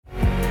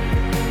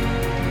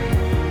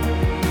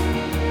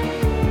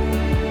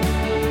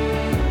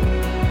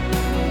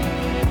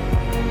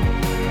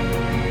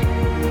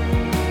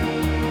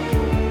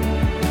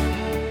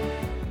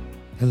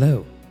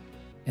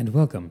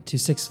Welcome to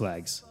Six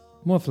Flags.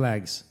 More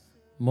flags,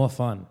 more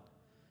fun.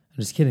 I'm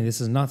just kidding. This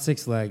is not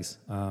Six Flags.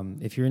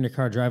 If you're in your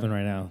car driving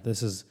right now,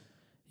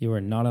 you are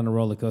not on a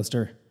roller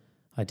coaster.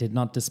 I did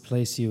not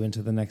displace you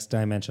into the next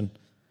dimension.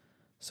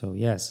 So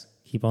yes,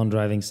 keep on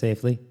driving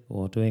safely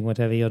or doing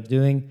whatever you're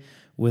doing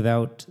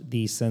without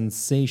the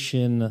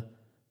sensation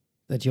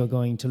that you're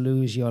going to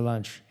lose your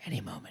lunch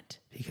any moment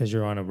because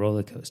you're on a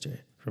roller coaster.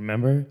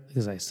 Remember?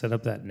 Because I set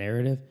up that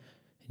narrative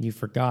and you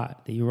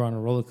forgot that you were on a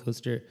roller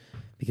coaster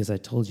because I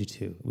told you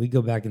to. We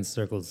go back in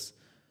circles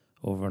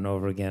over and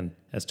over again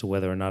as to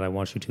whether or not I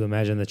want you to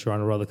imagine that you're on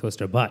a roller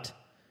coaster, but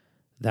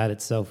that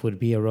itself would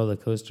be a roller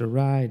coaster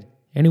ride.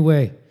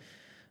 Anyway,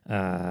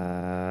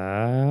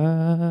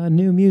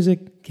 new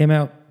music came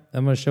out.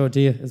 I'm going to show it to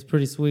you. It's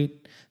pretty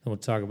sweet. Then we'll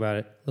talk about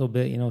it a little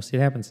bit, see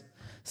what happens.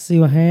 See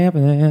what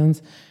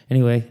happens.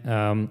 Anyway,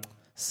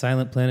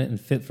 Silent Planet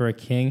and Fit for a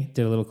King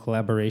did a little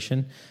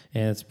collaboration,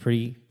 and it's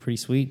pretty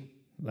sweet.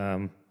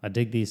 I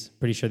dig these.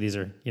 Pretty sure these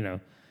are,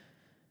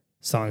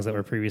 songs that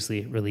were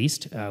previously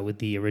released with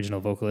the original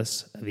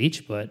vocalists of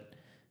each, but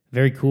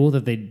very cool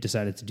that they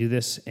decided to do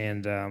this,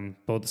 and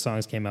both the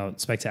songs came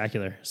out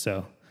spectacular.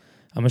 So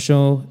I'm going to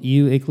show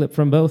you a clip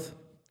from both.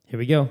 Here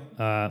we go.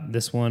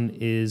 This one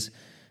is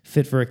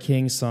Fit for a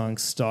King song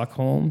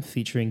Stockholm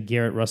featuring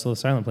Garrett Russell of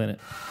Silent Planet.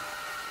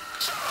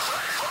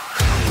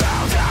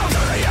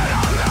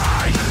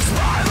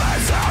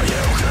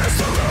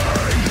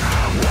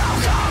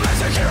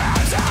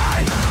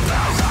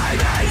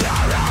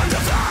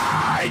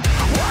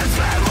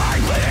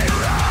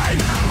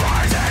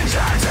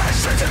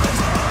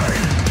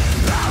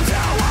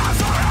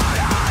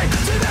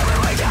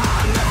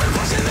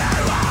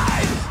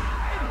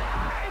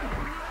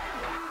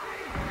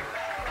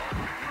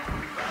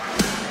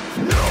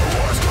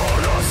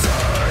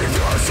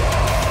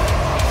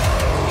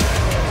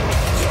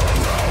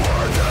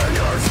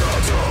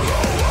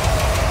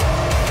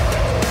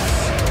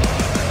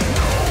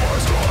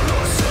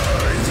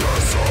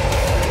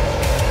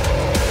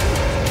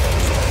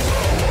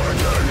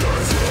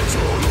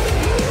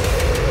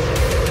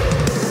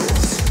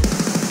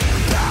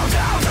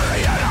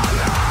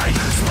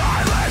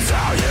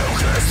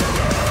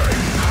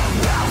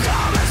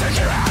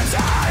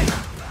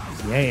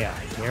 Yeah,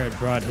 Garrett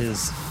brought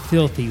his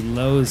filthy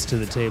lows to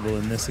the table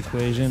in this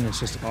equation. It's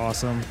just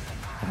awesome.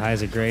 The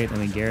highs are great.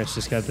 Garrett's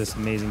just got this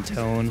amazing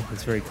tone.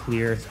 It's very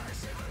clear,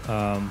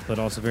 but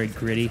also very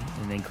gritty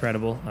and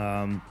incredible.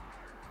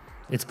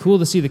 It's cool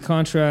to see the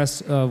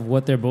contrast of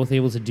what they're both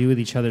able to do with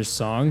each other's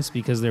songs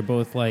because they're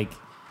both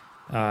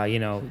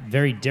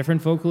very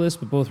different vocalists,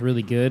 but both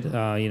really good.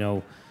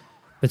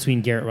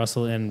 Between Garrett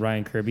Russell and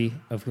Ryan Kirby,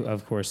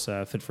 of course,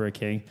 Fit for a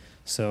King.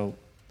 So,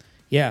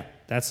 yeah,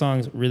 that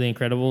song's really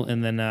incredible.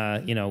 And then,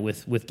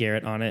 with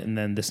Garrett on it. And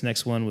then this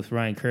next one with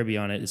Ryan Kirby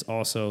on it is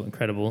also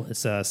incredible. It's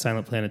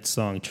Silent Planet's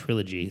song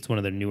Trilogy. It's one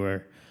of their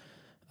newer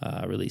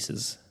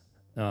releases.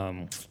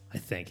 I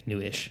think,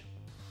 newish.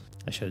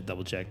 I should have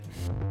double checked.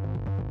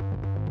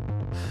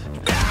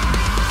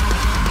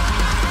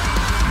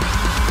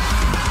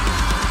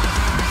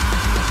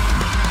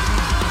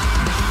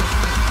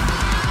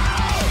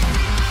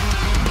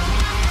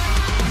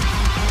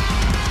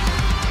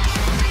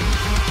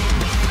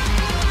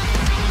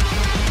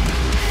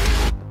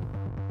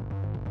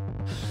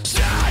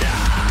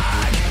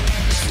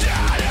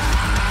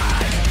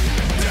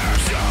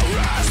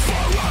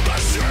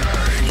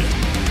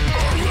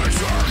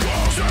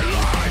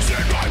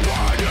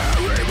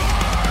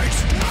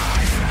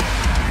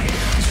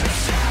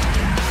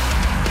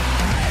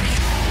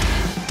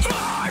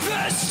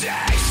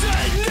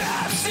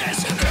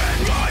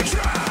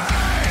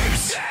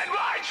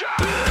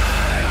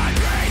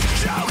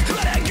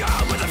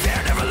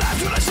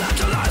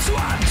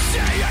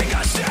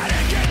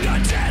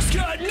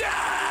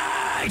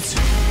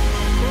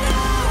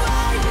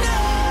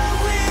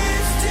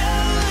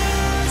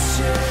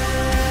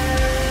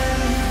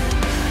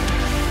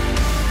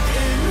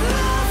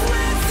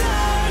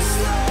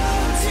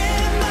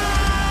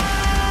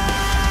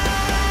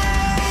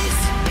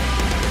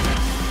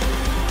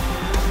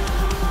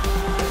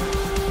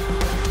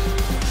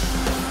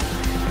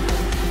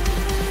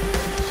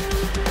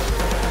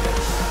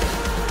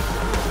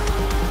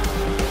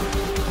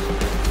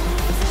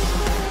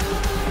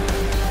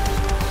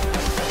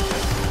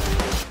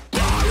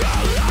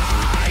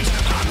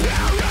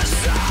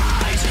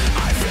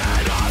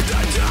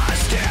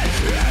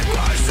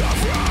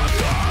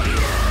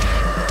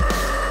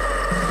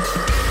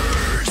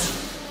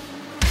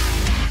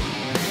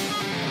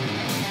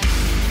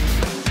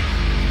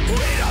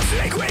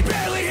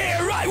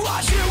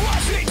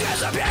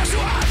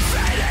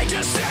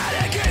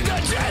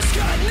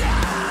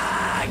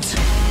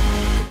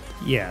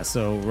 Yeah,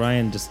 so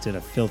Ryan just did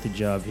a filthy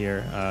job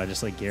here,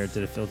 just like Garrett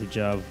did a filthy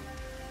job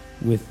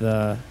with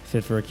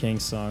Fit for a King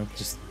song.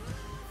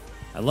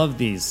 I love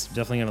these.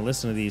 Definitely going to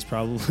listen to these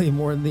probably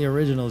more than the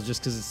originals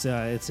just because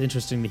it's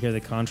interesting to hear the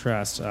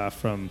contrast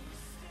from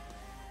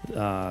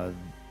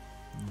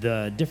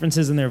the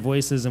differences in their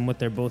voices and what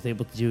they're both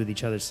able to do with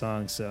each other's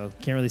songs. So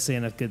can't really say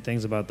enough good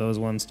things about those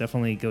ones.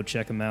 Definitely go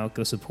check them out.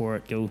 Go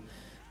support. Go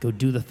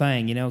do the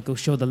thing. Go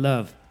show the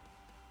love.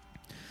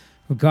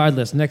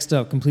 Regardless, next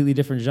up, completely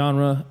different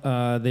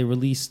genre. They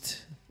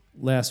released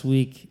last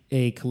week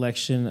a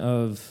collection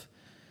of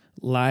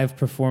live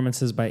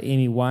performances by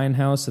Amy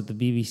Winehouse at the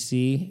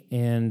BBC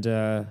and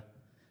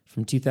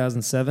from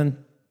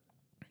 2007.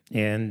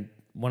 And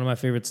one of my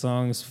favorite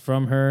songs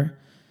from her,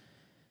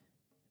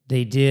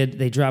 they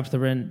dropped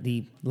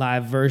the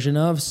live version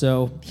of,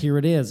 so here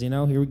it is,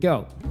 here we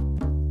go.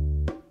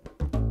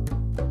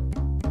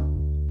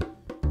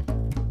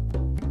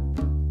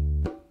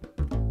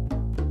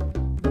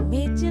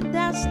 Meet you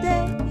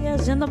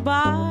downstairs in the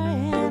bar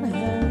and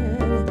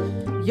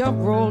heard your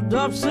rolled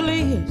up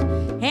sleeves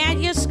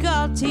and your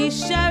skull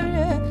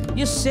t-shirt.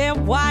 You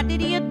said, what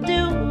did you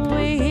do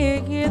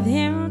with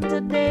him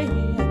today?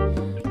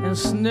 And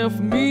sniff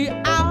me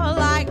out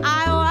like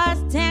I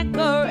was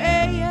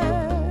Tanqueray.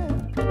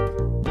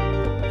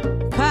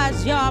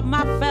 'Cause you're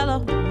my fellow,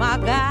 my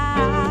guy.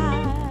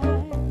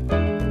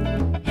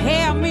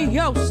 Hand me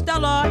your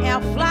Stella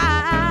and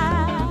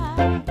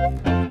fly.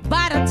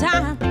 By the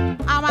time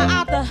I'm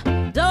out the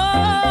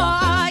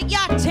door,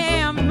 you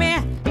tear me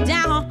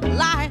down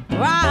like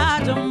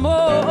Roger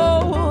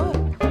Moore.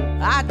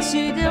 I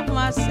cheated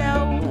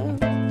myself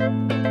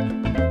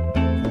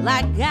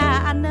like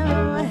I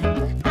know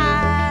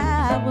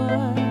I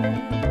would.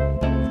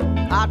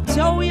 I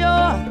told you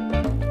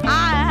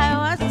I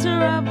was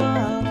trouble.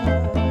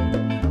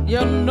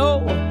 You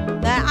know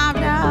that I'm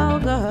no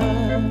good.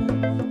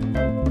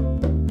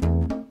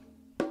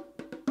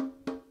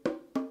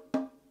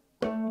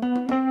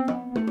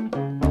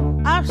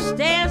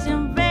 Upstairs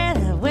in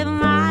bed with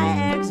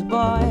my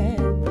ex-boy.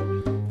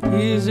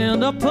 He's in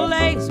the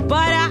place,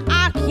 but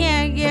I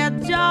can't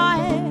get joy.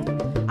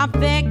 I'm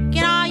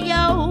thinking on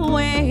you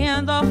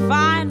in the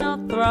final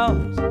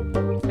throes.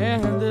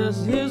 And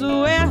this is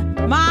where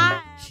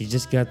my... She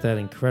just got that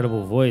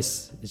incredible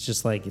voice. It's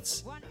just like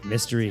it's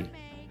mystery.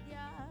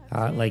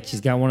 Like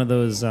she's got one of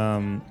those.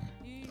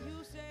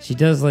 She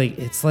does like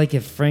it's like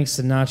if Frank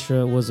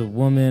Sinatra was a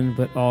woman,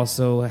 but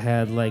also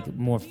had like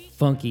more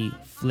funky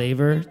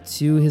flavor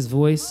to his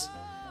voice.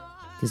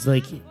 Because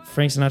like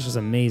Frank Sinatra's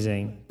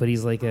amazing, but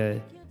he's like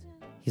a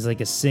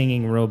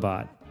singing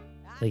robot.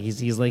 Like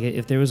he's like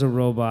if there was a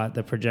robot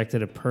that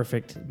projected a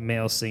perfect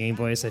male singing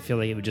voice, I feel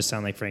like it would just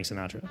sound like Frank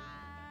Sinatra.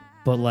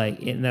 But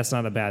like, and that's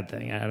not a bad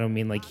thing. I don't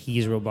mean like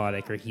he's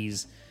robotic or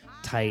he's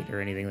tight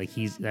or anything. Like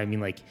I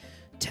mean like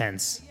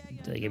tense.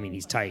 Like I mean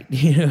he's tight.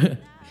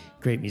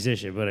 Great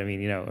musician, but I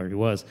mean or he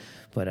was.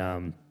 But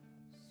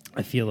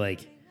I feel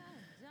like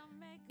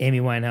Amy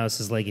Winehouse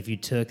is like if you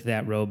took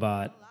that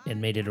robot and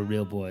made it a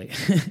real boy,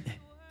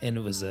 and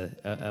it was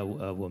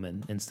a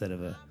woman instead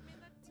of a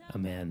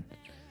man.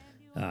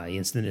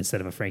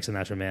 Instead of a Frank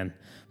Sinatra man.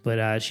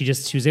 But she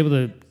was able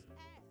to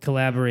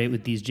collaborate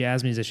with these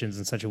jazz musicians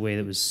in such a way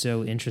that was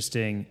so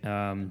interesting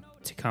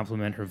to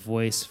complement her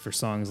voice for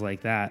songs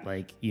like that,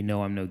 like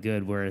I'm No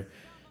Good, where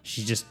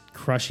she's just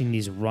crushing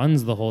these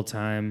runs the whole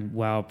time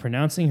while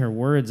pronouncing her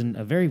words in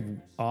a very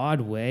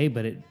odd way,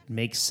 but it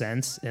makes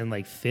sense and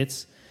like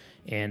fits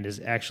and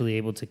is actually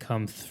able to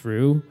come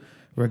through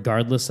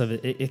regardless of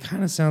it. It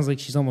kind of sounds like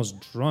she's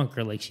almost drunk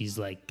or like she's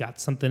like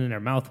got something in her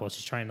mouth while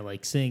she's trying to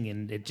like sing,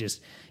 and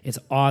it's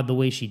odd the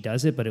way she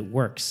does it, but it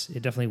works.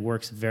 It definitely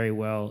works very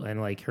well,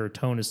 and like her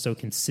tone is so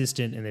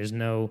consistent, and there's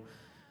no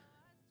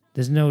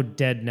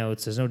dead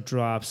notes, there's no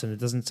drops, and it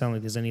doesn't sound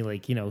like there's any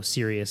like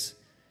serious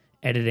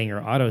editing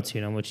or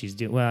auto-tune on what she's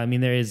doing. Well, I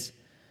mean this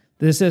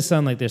does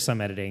sound like there's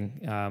some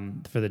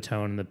editing for the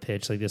tone and the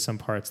pitch. Like there's some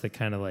parts that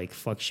kind of like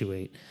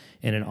fluctuate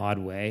in an odd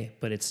way,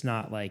 but it's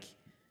not like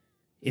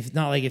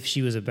if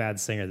she was a bad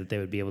singer that they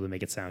would be able to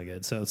make it sound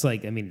good. So it's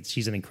like, I mean,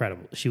 she was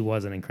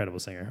an incredible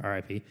singer.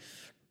 R.I.P.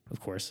 Of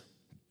course.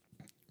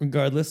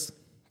 Regardless,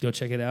 go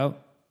check it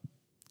out.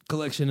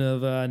 Collection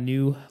of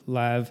new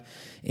live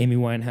Amy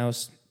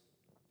Winehouse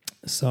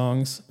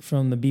songs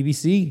from the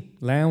BBC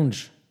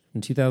Lounge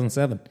in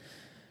 2007.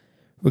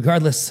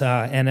 Regardless,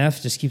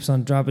 NF just keeps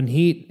on dropping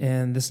heat,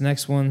 and this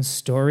next one,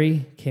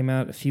 Story, came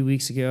out a few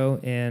weeks ago,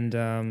 and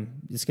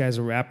this guy's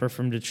a rapper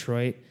from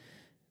Detroit.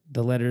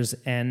 The letters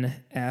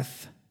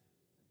NF.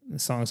 The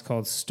song's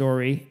called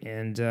Story,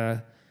 and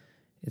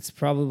it's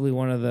probably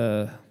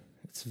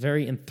it's a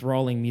very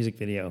enthralling music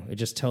video. It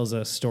just tells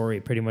a story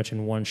pretty much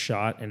in one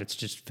shot, and it's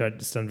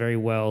done very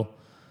well,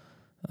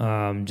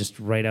 just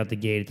right out the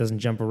gate. It doesn't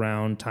jump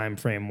around time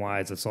frame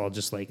wise. It's all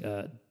just like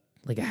a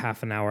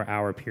half an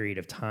hour period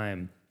of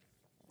time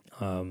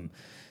that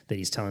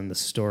he's telling the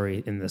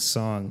story in this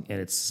song, and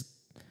it's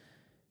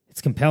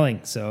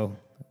compelling. So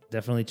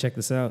definitely check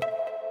this out.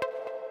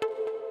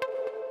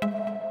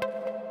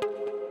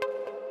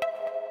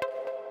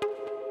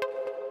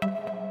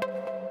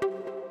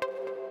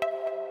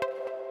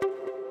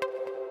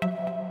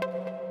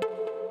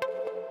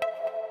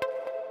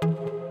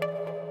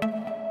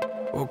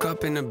 Woke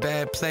up in a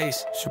bad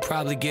place, should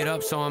probably get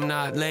up so I'm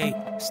not late.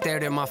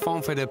 Stared at my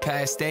phone for the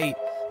past 8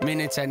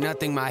 Minutes at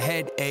nothing, my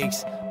head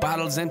aches.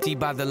 Bottles empty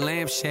by the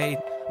lampshade.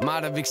 I'm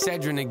out of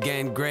Excedrin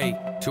again, great.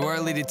 Too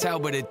early to tell,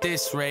 but at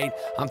this rate,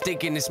 I'm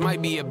thinking this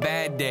might be a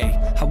bad day.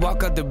 I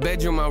walk out the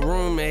bedroom, my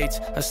roommates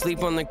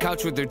asleep on the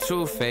couch with their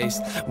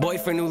two-faced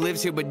boyfriend who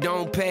lives here but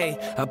don't pay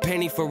a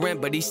penny for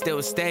rent, but he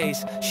still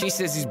stays. She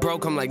says he's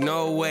broke, I'm like,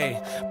 no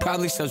way.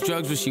 Probably sells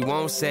drugs, but she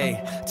won't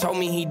say. Told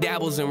me he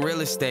dabbles in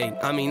real estate.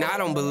 I mean, I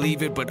don't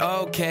believe it, but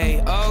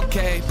okay.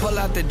 Pull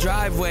out the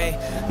driveway.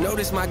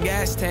 Notice my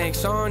gas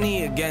tank's on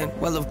E again.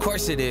 Well, of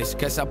course it is.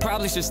 Guess I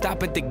probably should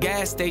stop at the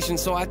gas station,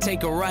 so I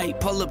take a right,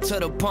 pull up to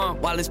the pump.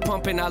 While it's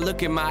pumping, I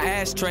look at my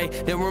ashtray.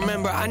 Then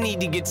remember, I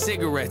need to get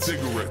cigarettes.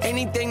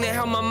 Anything to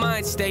help my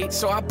mind state.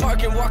 So I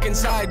park and walk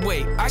inside.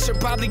 Wait, I should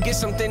probably get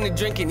something to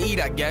drink and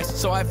eat, I guess.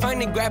 So I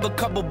finally grab a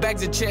couple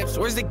bags of chips.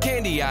 Where's the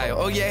candy aisle?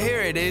 Oh yeah,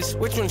 here it is.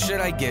 Which one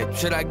should I get?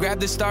 Should I grab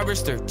the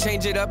Stardust or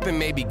change it up and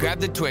maybe grab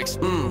the Twix?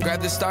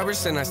 Grab the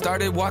Stardust and I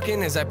started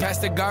walking. As I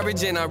passed the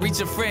garbage and I reach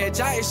a fridge,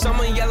 I hear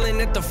someone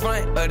yelling at the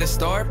front of the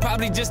store.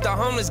 Probably just a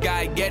homeless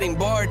guy getting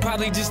bored.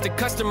 Probably just a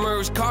customer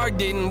whose car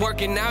didn't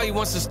work and now he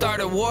wants to start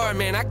a war.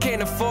 Man, I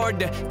can't afford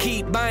to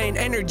keep buying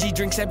energy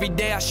drinks every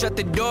day. I shut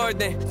the door,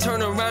 then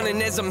turn around,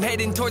 and as I'm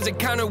heading towards the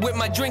counter with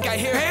my drink, I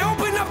hear, hey,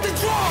 open up the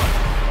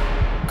drawer!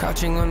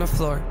 Crouching on the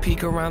floor,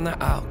 peek around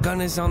the aisle,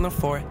 gun is on the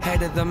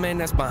forehead of the man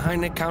that's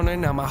behind the counter.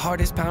 Now my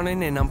heart is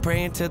pounding and I'm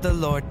praying to the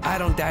Lord. I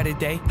don't die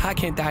today, I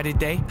can't die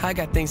today. I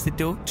got things to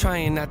do,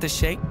 trying not to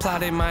shake,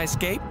 plotting my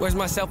escape. Where's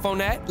my cell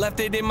phone at? Left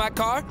it in my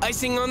car,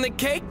 icing on the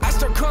cake. I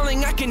start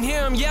crawling, I can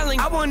hear him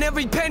yelling, I want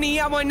every penny,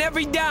 I want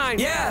every dime.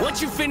 Yeah,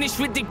 once you finish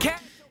with the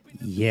cat.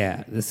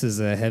 Yeah, this is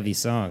a heavy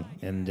song,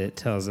 and it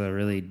tells a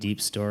really deep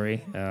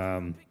story.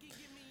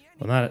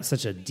 Well, not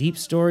such a deep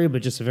story,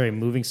 but just a very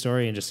moving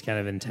story, and just kind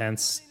of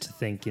intense to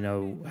think,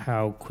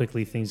 how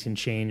quickly things can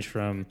change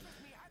from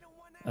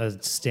a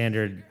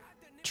standard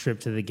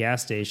trip to the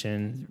gas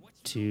station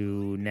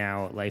to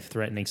now a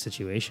life-threatening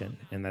situation,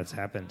 and that's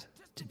happened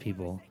to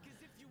people,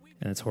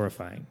 and it's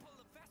horrifying.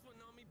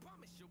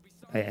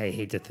 I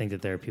hate to think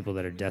that there are people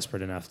that are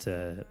desperate enough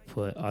to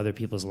put other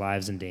people's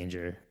lives in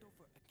danger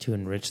to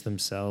enrich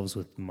themselves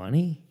with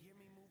money?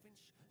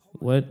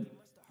 What?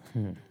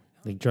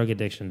 Like, drug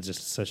addiction is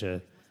just such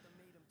a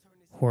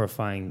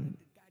horrifying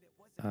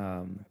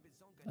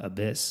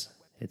abyss,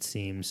 it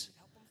seems,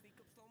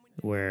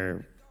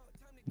 where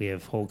we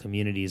have whole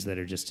communities that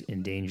are just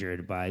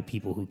endangered by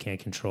people who can't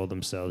control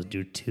themselves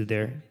due to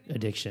their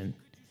addiction.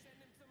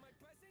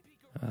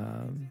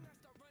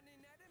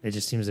 It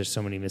just seems there's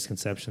so many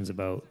misconceptions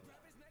about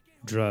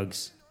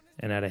drugs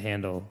and how to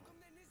handle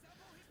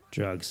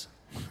drugs.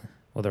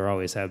 Well, there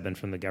always have been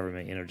from the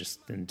government,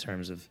 just in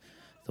terms of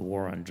the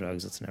war on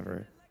drugs. It's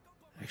never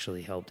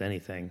actually helped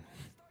anything.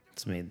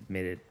 It's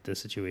made the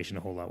situation a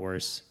whole lot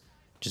worse.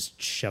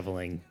 Just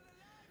shoveling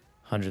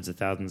hundreds of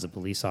thousands of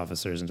police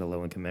officers into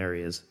low-income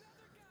areas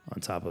on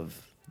top of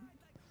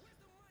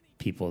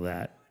people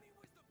that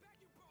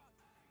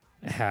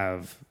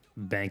have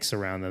banks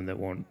around them that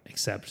won't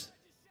accept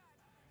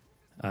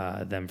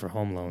them for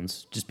home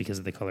loans just because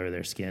of the color of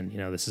their skin.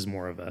 This is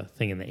more of a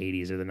thing in the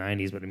 80s or the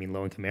 90s, but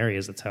low-income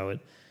areas, that's how it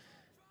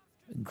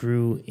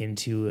grew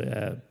into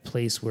a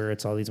place where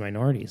it's all these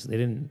minorities.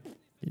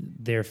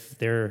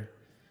 Their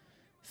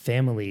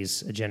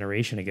families a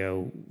generation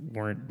ago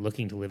weren't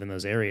looking to live in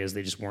those areas.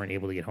 They just weren't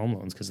able to get home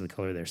loans because of the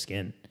color of their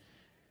skin,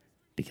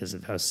 because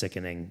of how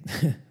sickening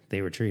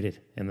they were treated.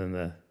 And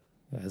then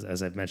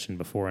as I've mentioned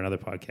before in other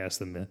podcasts,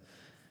 then the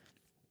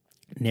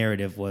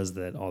narrative was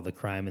that all the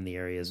crime in the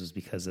areas was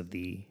because of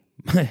the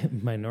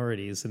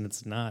minorities, and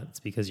it's not. It's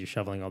because you're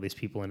shoveling all these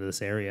people into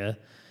this area,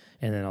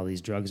 and then all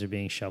these drugs are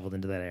being shoveled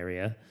into that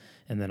area,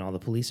 and then all the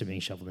police are being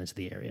shoveled into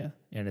the area,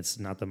 and it's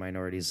not the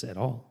minorities at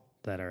all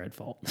that are at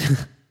fault.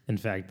 In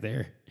fact,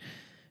 they're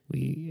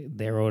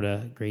owed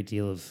a great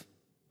deal of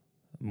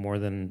more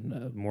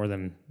than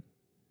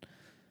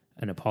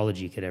an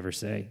apology could ever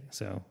say.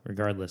 So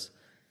regardless.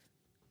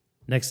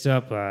 Next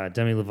up,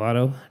 Demi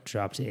Lovato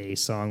dropped a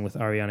song with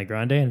Ariana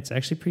Grande, and it's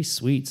actually pretty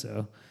sweet,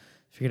 so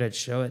I figured I'd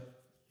show it.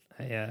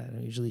 I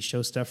don't usually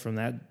show stuff from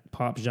that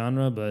pop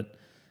genre, but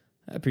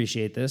I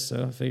appreciate this,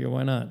 so I figure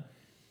why not.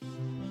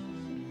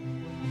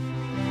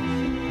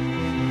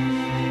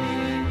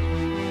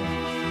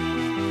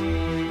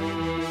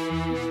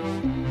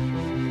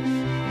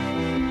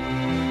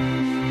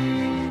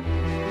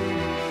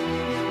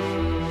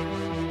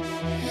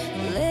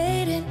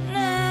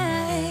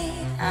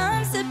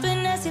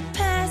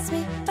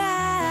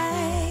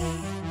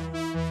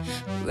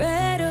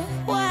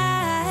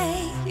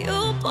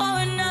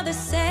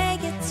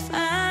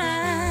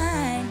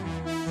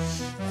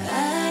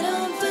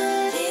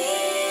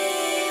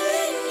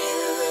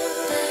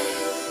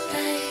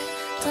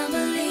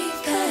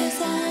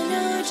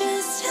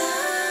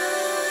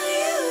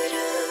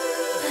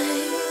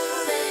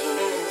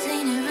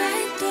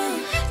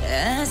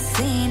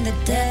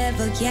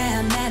 Yeah,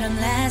 I met him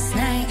last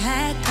night,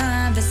 had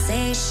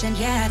conversation,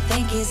 yeah, I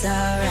think he's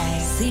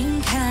alright.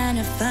 Seemed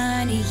kinda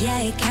funny, yeah,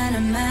 he kinda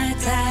my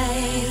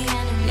type.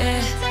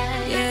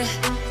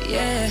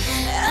 Yeah.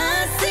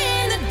 I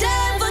seen the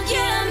devil,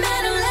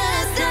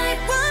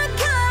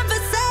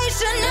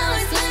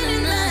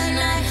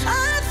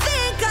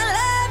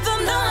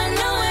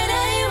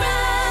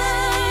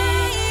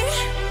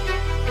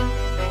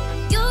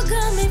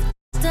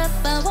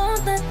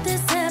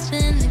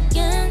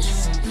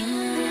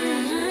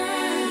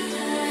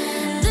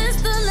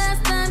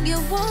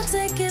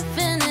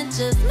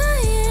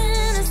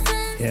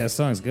 Yeah, that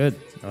song's good.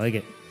 I like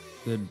it.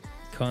 Good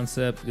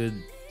concept, good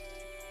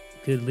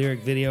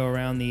lyric video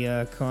around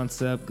the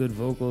concept, good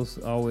vocals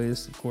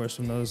always, of course,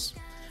 from those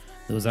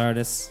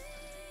artists.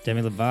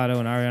 Demi Lovato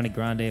and Ariana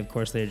Grande, of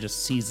course, they're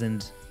just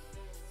seasoned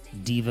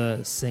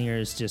diva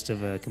singers, just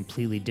of a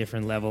completely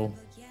different level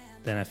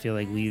than I feel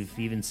like we've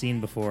even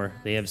seen before.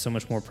 They have so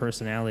much more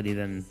personality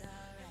than,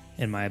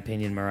 in my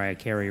opinion, Mariah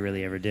Carey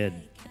really ever did.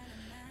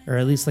 Or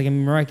at least, like, I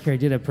mean, Mariah Carey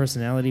did have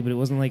personality, but it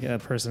wasn't like a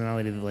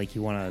personality that, like,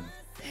 you want to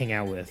hang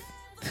out with.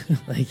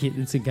 Like, it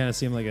kind of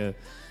seemed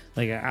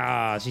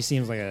she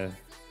seems like a,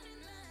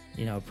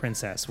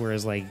 princess.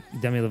 Whereas, like,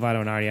 Demi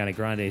Lovato and Ariana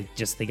Grande,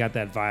 they got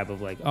that vibe of,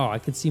 like, oh, I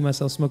could see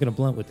myself smoking a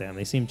blunt with them.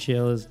 They seem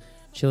chill as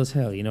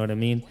hell, you know what I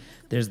mean?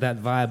 There's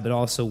that vibe, but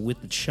also with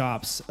the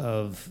chops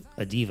of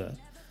a diva.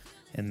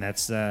 And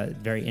that's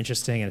very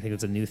interesting, and I think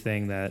it's a new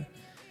thing that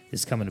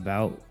is coming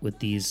about with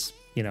these,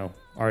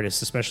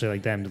 artists, especially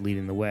like them,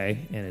 leading the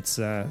way. And it's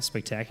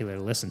spectacular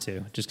to listen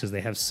to, just because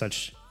they have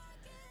such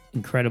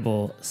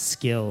incredible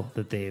skill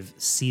that they've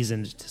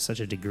seasoned to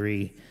such a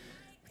degree.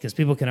 Because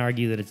people can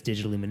argue that it's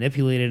digitally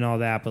manipulated and all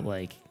that, but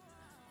like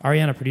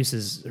Ariana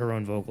produces her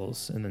own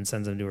vocals and then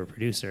sends them to her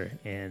producer,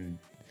 and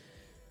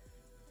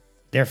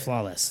they're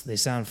flawless. They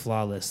sound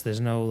flawless.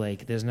 There's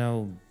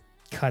no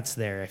cuts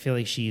there. I feel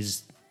like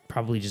she's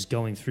probably just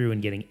going through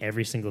and getting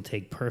every single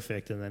take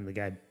perfect, and then the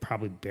guy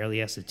probably barely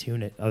has to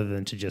tune it other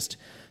than to just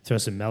throw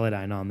some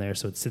Melodyne on there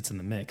so it sits in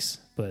the mix.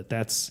 But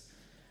that's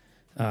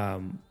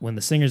when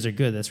the singers are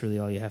good, that's really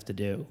all you have to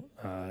do,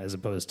 as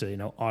opposed to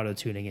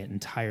auto-tuning it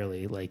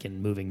entirely, like,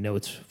 and moving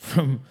notes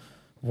from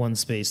one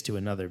space to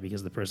another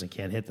because the person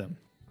can't hit them.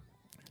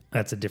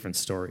 That's a different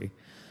story.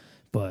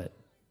 But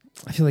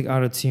I feel like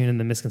auto-tune and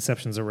the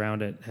misconceptions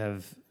around it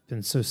have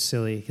been so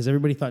silly, because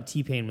everybody thought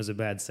T-Pain was a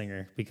bad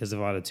singer because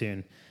of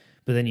auto-tune.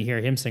 But then you hear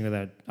him sing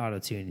without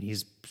auto-tune,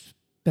 he's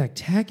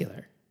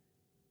spectacular.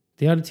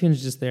 The auto-tune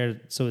is just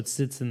there so it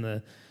sits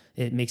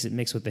it makes it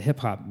mix with the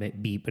hip-hop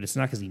beat, but it's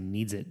not because he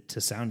needs it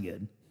to sound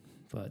good.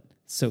 But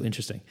it's so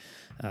interesting.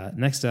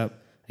 Next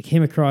up, I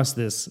came across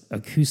this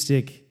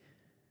acoustic.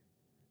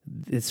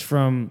 It's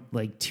from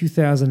like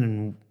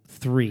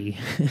 2003,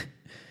 and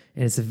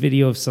it's a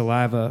video of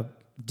Saliva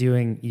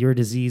doing Your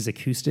Disease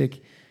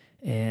acoustic,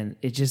 and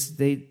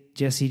Jesse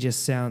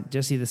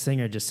the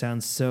singer just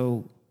sounds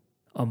so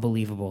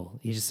unbelievable.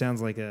 He just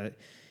sounds like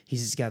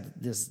he's just got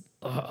this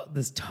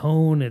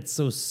tone. It's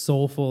so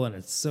soulful and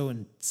it's so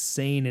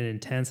insane and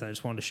intense. I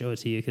just wanted to show it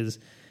to you because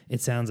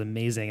it sounds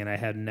amazing, and I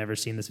had never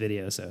seen this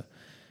video. So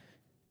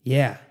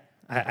yeah,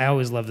 I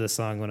always loved this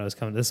song when I was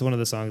coming. This is one of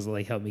the songs that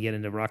like helped me get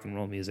into rock and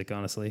roll music,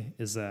 honestly,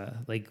 is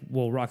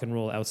rock and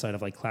roll outside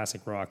of like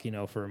classic rock,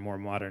 for a more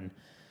modern.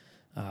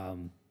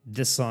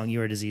 This song,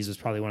 Your Disease, was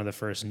probably one of the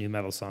first new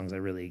metal songs I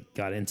really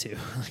got into,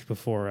 like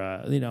before,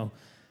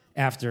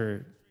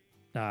 after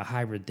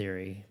Hybrid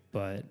Theory.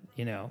 But,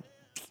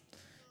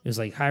 it was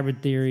like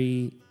Hybrid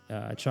Theory,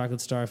 Chocolate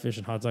Starfish,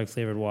 and Hot Dog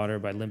Flavored Water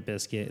by Limp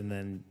Bizkit, and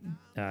then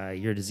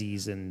Your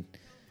Disease and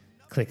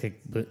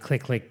Click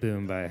Click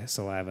Boom by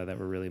Saliva that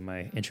were really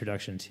my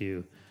introduction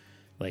to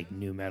like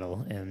new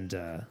metal and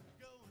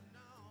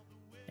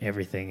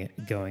everything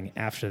going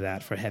after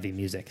that for heavy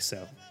music.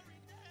 So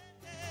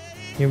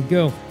here we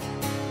go.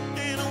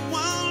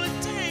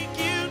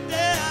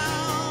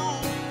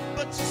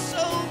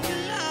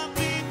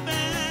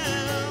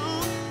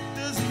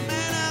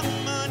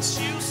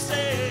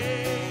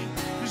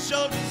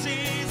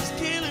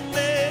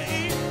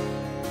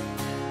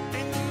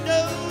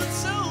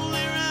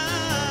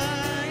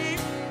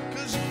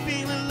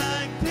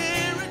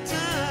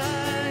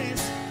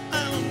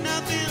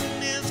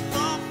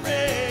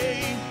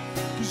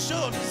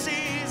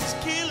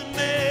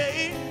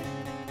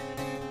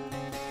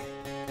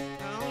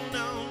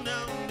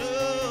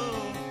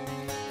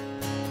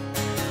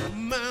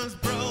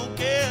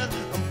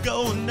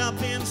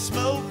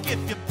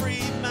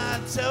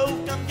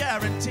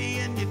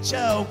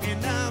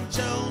 Choking, I'm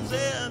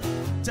chosen,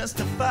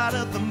 testified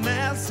of the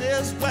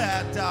masses,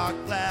 wear dark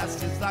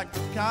glasses like the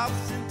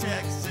cops in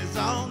Texas.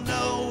 All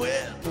know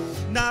it,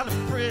 not a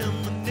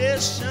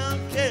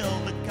premonition, kill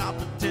the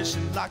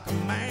competition like a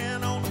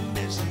man on a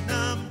mission.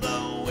 I'm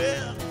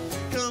blowing,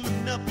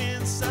 coming up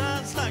in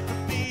signs like the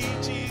Bee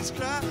Gees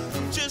cry.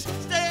 I'm just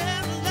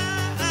staying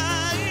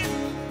alive,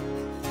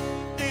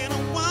 and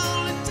I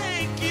wanna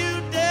take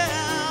you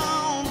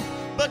down,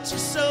 but your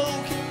soul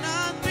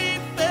cannot be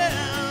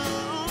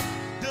found.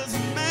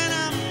 Doesn't matter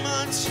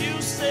how much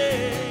you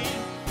say,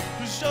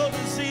 'cause your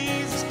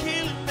disease is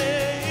killing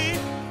me.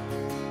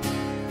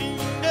 And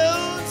you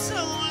know it's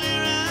only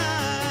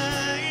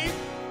right,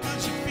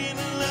 'cause you're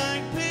feeling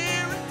like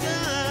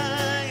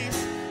paradise.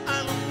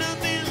 I know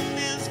nothing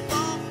is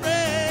for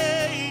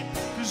free,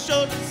 'cause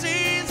your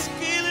disease is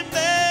killing me.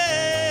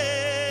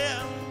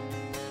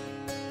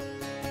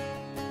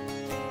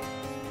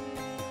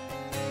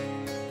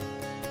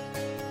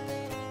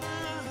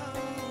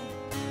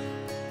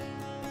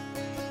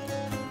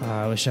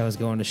 I wish I was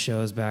going to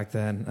shows back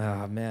then.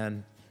 Oh,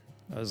 man.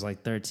 I was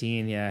like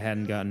 13. Yeah, I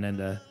hadn't gotten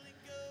into,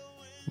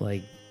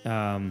 like,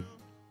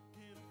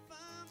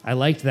 I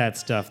liked that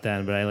stuff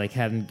then, but I like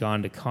hadn't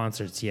gone to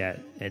concerts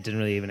yet. It didn't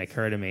really even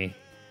occur to me.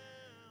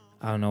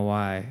 I don't know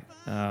why.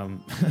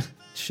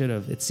 Should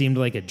have. It seemed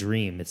like a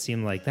dream. It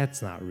seemed like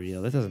that's not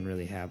real. That doesn't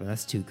really happen.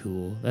 That's too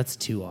cool. That's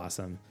too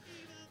awesome.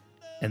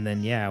 And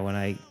then yeah, when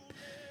I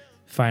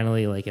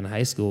finally like in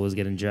high school was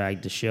getting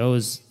dragged to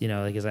shows, you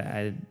know, because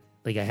I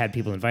had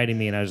people inviting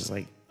me, and I was just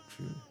like,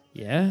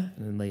 yeah, and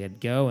then like I'd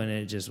go, and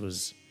it just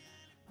was.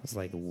 I was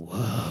like,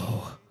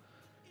 whoa,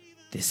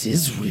 this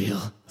is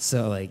real.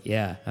 So like,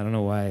 yeah, I don't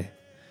know why.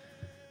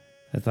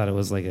 I thought it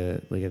was like a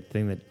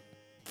thing that.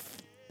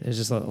 There's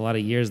just a lot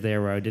of years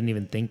there where I didn't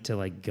even think to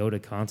like go to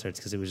concerts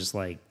because it was just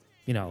like,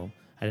 you know,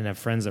 I didn't have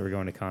friends that were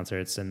going to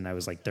concerts, and I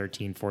was like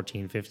 13,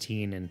 14,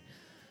 15, and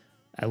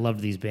I loved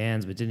these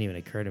bands, but it didn't even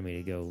occur to me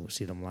to go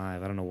see them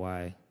live. I don't know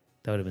why.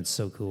 That would have been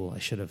so cool. I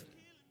should have.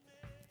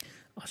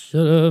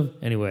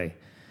 Anyway,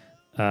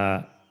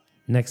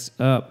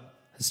 next up,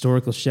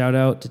 historical shout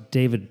out to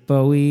David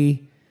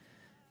Bowie.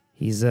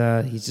 He's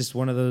just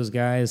one of those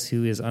guys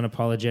who is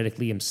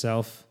unapologetically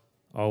himself,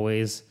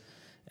 always.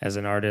 As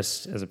an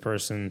artist, as a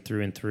person,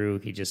 through and through,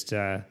 he just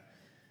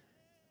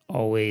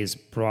always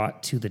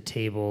brought to the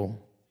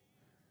table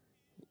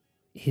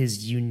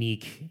his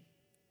unique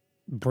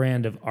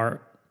brand of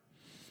art,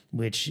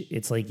 which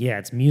it's like, yeah,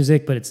 it's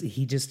music, but it's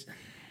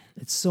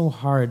so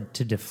hard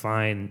to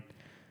define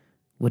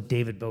what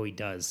David Bowie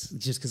does,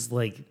 just because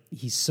like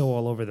he's so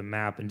all over the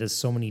map and does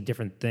so many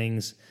different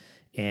things,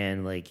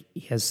 and like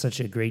he has such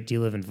a great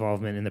deal of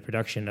involvement in the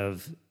production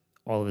of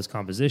all of his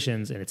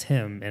compositions, and it's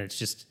him, and it's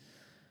just.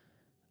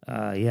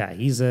 Yeah,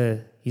 he's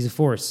a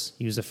force.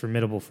 He was a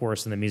formidable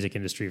force in the music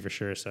industry for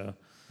sure. So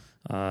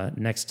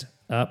next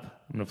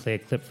up, I'm going to play a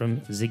clip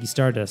from Ziggy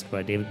Stardust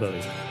by David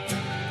Bowie.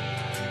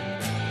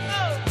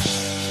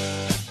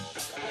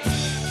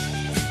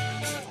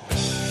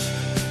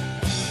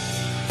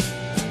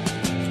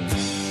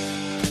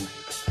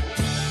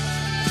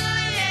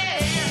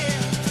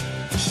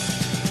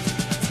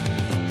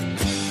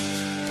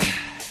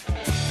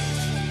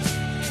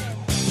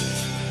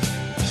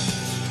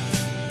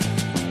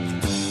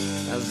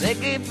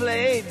 Ziggy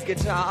played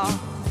guitar,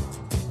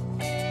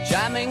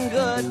 jamming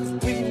good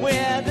with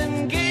Weird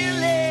and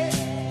Gilly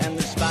and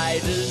the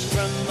Spiders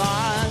from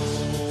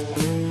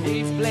Mars.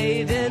 He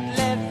played it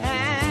left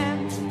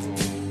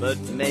hand, but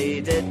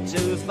made it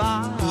too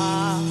far.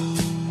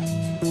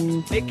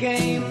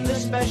 Became the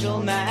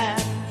special man,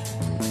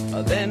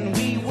 then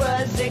we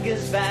were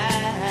Ziggy's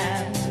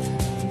band.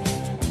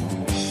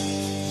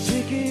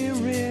 Ziggy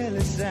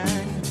really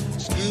sang.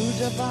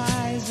 Screwed up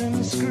eyes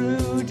and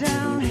screwed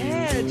down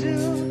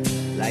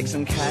hairdo, like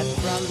some cat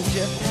from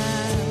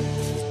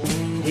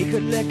Japan. He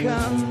could lick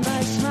 'em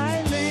by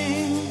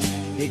smiling,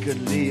 he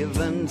could leave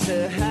 'em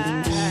to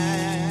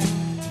hang.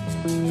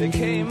 They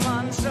came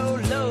on so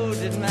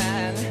loaded,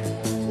 man,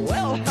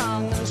 well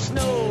hung in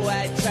snow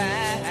white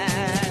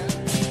tan.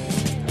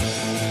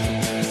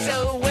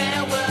 So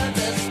where were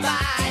the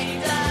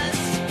spiders?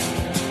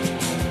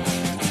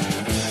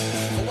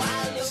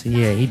 So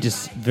yeah, he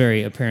just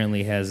very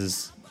apparently has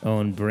his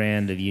own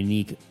brand of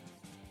unique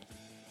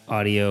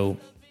audio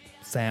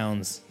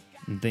sounds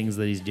and things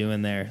that he's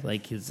doing there.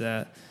 Like his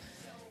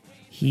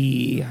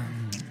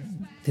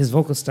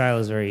vocal style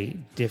is very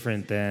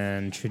different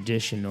than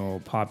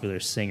traditional popular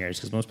singers,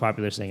 because most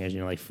popular singers,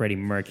 you know, like Freddie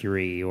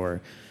Mercury or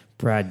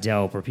Brad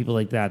Delp or people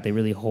like that, they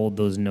really hold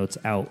those notes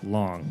out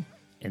long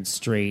and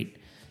straight.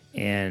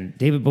 And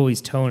David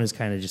Bowie's tone is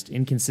kind of just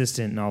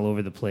inconsistent and all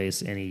over the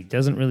place, and he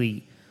doesn't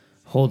really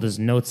hold his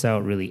notes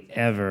out really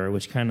ever,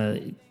 which kind of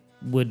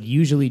would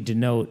usually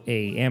denote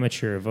a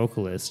amateur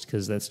vocalist,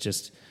 because that's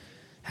just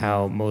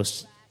how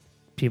most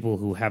people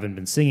who haven't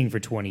been singing for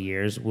 20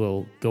 years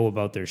will go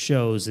about their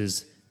shows.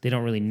 Is they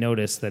don't really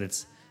notice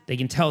that they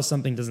can tell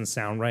something doesn't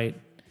sound right,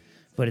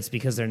 but it's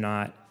because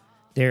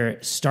they're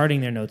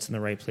starting their notes in the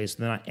right place,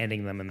 they're not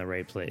ending them in the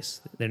right place.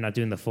 They're not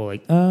doing the full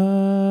like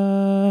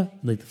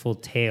the full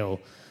tail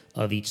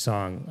of each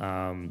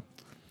song.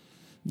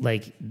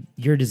 Like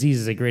Your Disease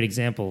is a great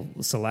example,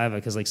 Saliva,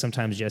 because like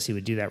sometimes Jesse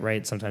would do that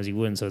right, sometimes he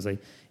wouldn't. So it's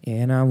like,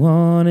 and I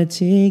want to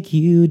take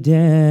you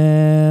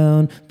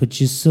down, but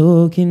your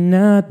soul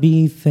cannot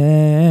be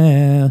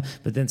found.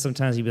 But then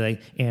sometimes he'd be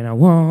like, and I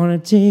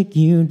want to take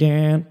you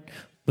down,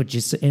 but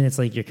and it's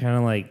like you're kind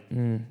of like,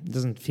 it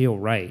doesn't feel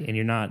right, and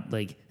you're not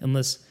like,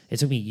 unless it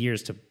took me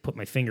years to put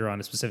my finger on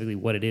it specifically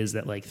what it is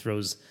that like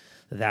throws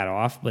that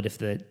off. But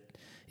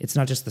it's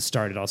not just the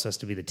start; it also has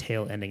to be the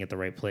tail ending at the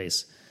right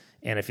place.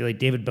 And I feel like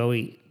David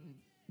Bowie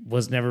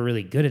was never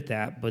really good at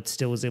that, but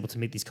still was able to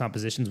make these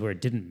compositions where it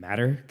didn't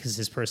matter because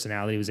his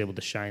personality was able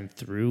to shine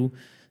through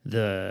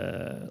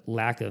the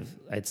lack of,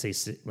 I'd say,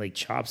 like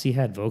chops he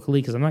had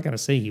vocally. Because I'm not going to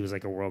say he was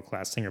like a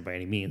world-class singer by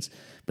any means,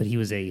 but he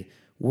was a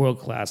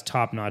world-class,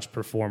 top-notch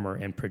performer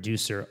and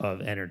producer of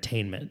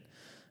entertainment.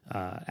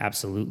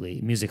 Absolutely,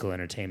 musical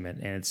entertainment.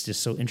 And it's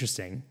just so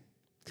interesting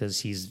because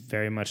he's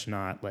very much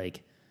not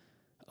like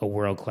a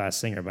world-class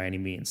singer by any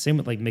means. Same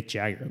with like Mick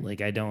Jagger.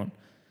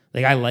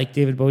 I like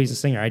David Bowie as a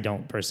singer. I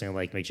don't personally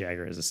like Mick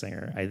Jagger as a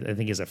singer. I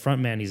think as a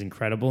frontman, he's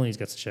incredible, and he's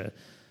got such a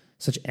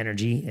such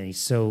energy, and he's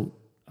so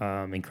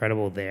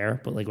incredible there.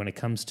 But like when it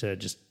comes to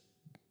just,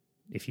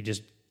 if you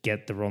just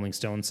get the Rolling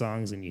Stones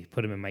songs and you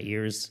put them in my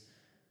ears,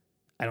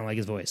 I don't like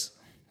his voice.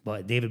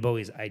 But David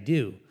Bowie's, I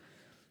do,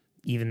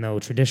 even though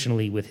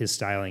traditionally with his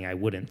styling I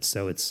wouldn't.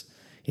 So it's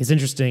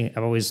interesting.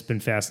 I've always been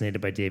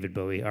fascinated by David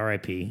Bowie.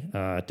 R.I.P.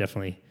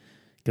 Definitely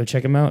go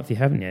check him out if you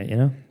haven't yet.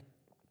 You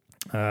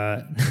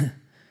know.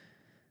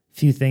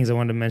 Few things I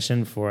wanted to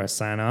mention before I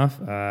sign off.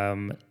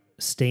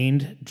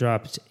 Stained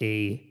dropped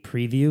a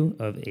preview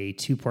of a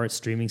 2-part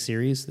streaming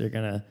series they're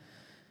gonna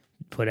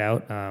put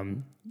out.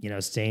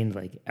 Stained,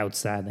 like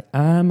outside, like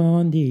I'm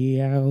on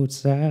the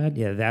outside.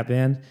 Yeah, that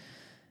band,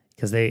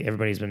 because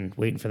everybody's been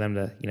waiting for them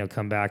to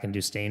come back and do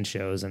Stained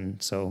shows,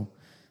 and so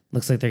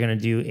looks like they're gonna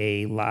do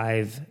a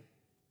live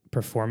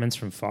performance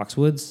from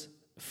Foxwoods.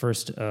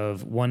 First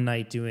of one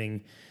night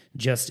doing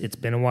just It's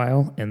Been a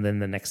While, and then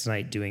the next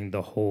night doing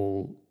the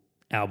whole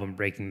album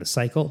Breaking the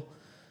Cycle.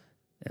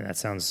 And that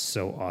sounds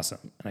so awesome,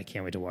 and I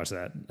can't wait to watch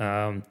that.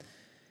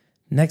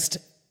 Next,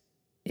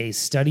 a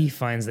study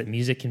finds that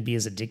music can be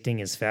as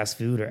addicting as fast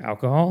food or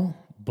alcohol,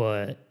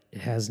 but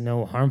it has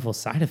no harmful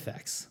side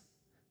effects.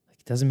 Like,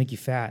 it doesn't make you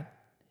fat,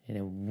 and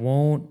it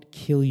won't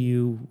kill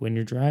you when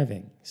you're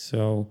driving.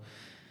 So,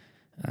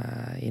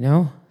 I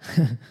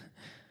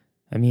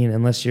mean,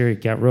 unless you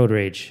got road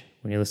rage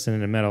when you're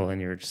listening to metal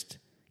and you're just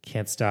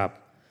can't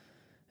stop.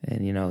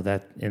 And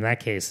that in that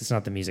case, it's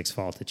not the music's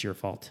fault, it's your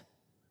fault.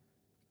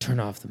 Turn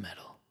off the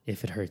metal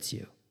if it hurts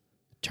you.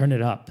 Turn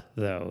it up,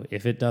 though,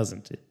 if it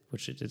doesn't,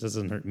 which it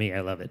doesn't hurt me. I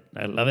love it.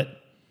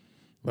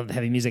 Love the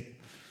heavy music.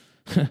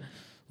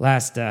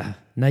 Last,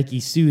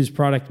 Nike sues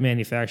product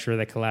manufacturer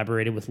that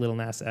collaborated with Lil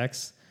Nas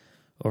X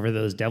over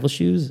those devil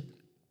shoes.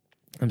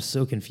 I'm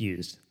so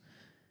confused.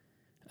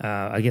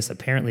 I guess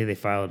apparently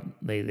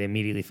they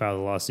immediately filed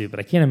a lawsuit, but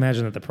I can't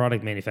imagine that the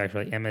product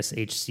manufacturer, like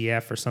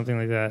MSHCF or something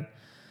like that,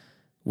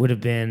 would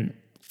have been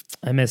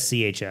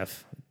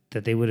MSCHF,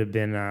 that they would have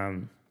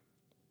been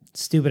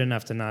stupid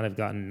enough to not have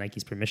gotten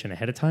Nike's permission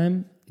ahead of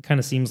time. It kind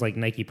of seems like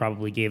Nike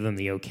probably gave them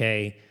the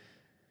okay,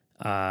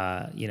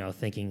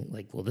 thinking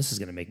like, well, this is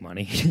going to make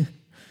money,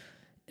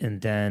 and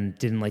then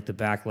didn't like the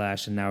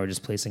backlash, and now we're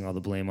just placing all the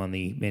blame on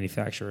the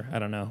manufacturer. I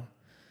don't know.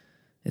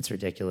 It's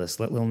ridiculous.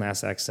 Let Lil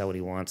Nas X sell what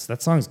he wants.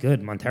 That song's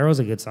good. Montero's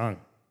a good song.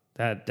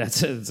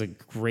 It's a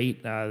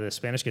great. The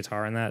Spanish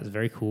guitar in that is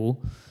very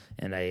cool,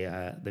 and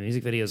the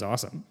music video is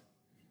awesome.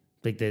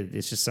 Like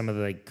it's just some of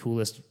the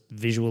coolest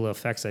visual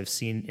effects I've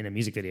seen in a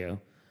music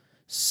video.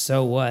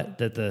 So what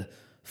that the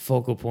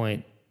focal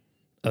point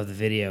of the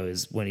video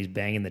is when he's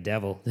banging the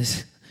devil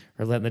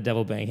or letting the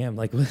devil bang him.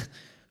 Like,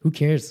 who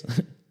cares?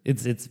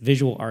 It's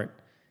visual art.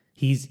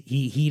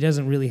 He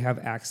doesn't really have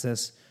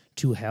access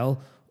to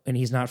hell, and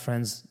he's not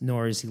friends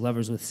nor is he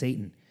lovers with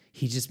Satan.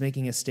 He's just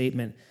making a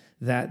statement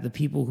that the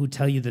people who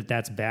tell you that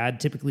that's bad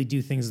typically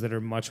do things that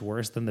are much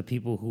worse than the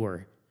people who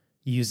are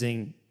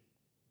using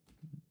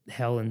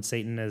hell and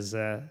Satan as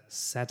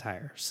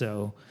satire.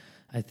 So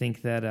I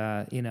think that,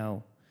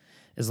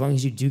 as long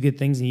as you do good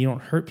things and you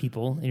don't hurt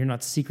people and you're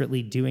not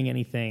secretly doing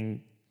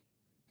anything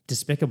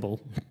despicable,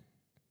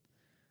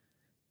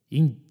 you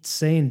can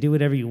say and do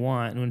whatever you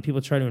want. And when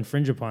people try to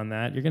infringe upon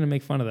that, you're going to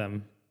make fun of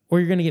them or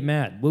you're going to get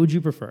mad. What would you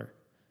prefer?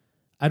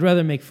 I'd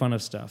rather make fun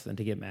of stuff than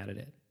to get mad at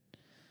it.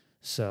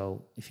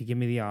 So if you give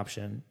me the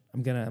option,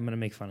 I'm gonna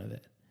make fun of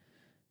it.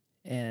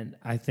 And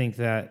I think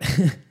that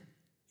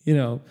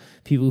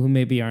people who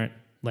maybe aren't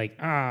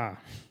you're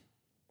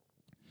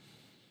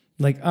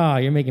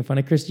making fun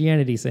of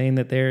Christianity, saying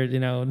that they're,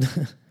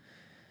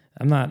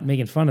 I'm not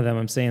making fun of them.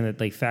 I'm saying that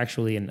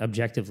factually and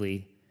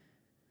objectively,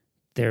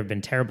 there have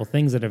been terrible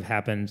things that have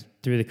happened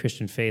through the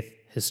Christian faith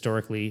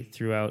historically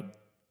throughout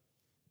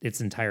its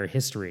entire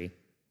history.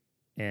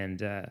 And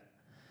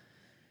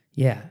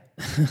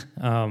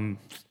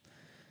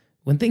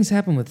when things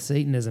happen with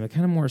Satanism, it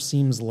kind of more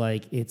seems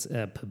like it's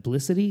a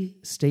publicity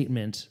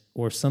statement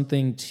or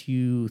something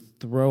to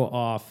throw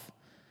off,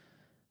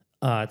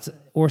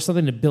 or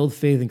something to build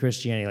faith in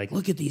Christianity. Like,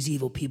 look at these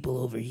evil people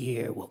over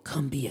here. Well,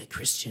 come be a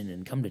Christian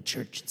and come to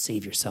church and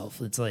save yourself.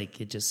 It's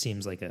it just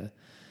seems like a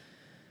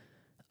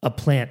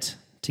plant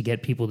to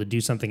get people to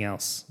do something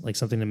else, like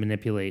something to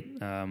manipulate.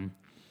 And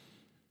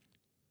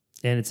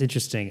it's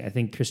interesting. I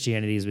think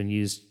Christianity has been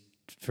used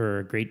for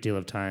a great deal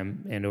of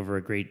time and over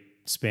a great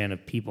span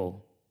of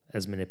people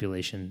as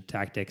manipulation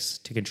tactics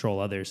to control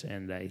others,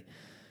 and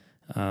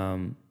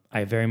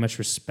I very much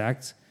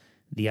respect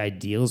the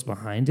ideals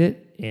behind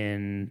it,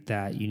 in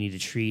that you need to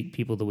treat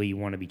people the way you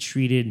want to be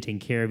treated and taking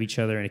care of each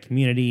other in a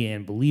community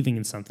and believing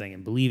in something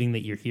and believing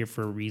that you're here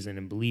for a reason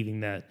and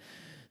believing that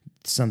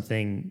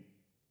something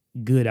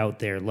good out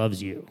there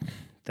loves you.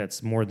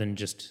 That's more than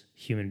just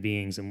human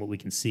beings and what we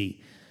can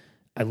see.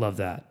 I love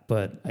that,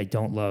 but I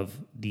don't love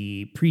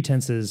the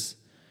pretenses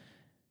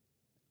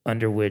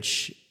under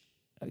which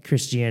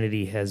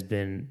Christianity has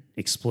been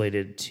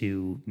exploited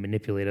to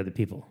manipulate other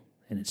people.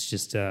 And it's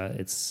just,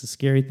 it's a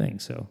scary thing.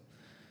 So,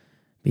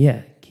 but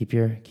yeah, keep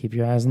your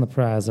eyes on the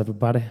prize,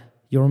 everybody.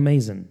 You're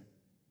amazing.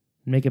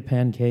 Make a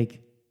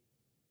pancake,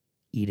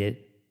 eat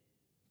it,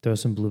 throw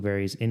some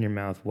blueberries in your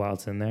mouth while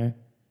it's in there.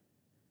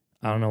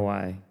 I don't know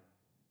why.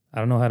 I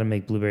don't know how to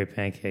make blueberry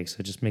pancakes, so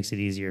it just makes it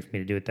easier for me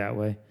to do it that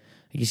way.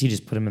 I guess you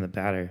just put them in the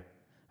batter.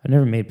 I've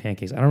never made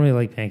pancakes. I don't really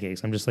like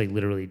pancakes. I'm just like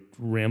literally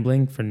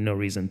rambling for no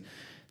reason.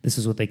 This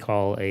is what they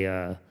call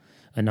a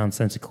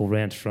nonsensical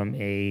rant from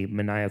a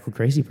maniacal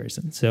crazy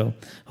person. So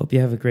hope you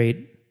have a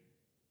great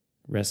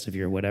rest of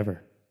your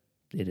whatever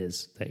it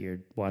is that you're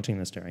watching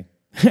this during.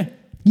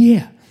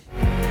 Yeah.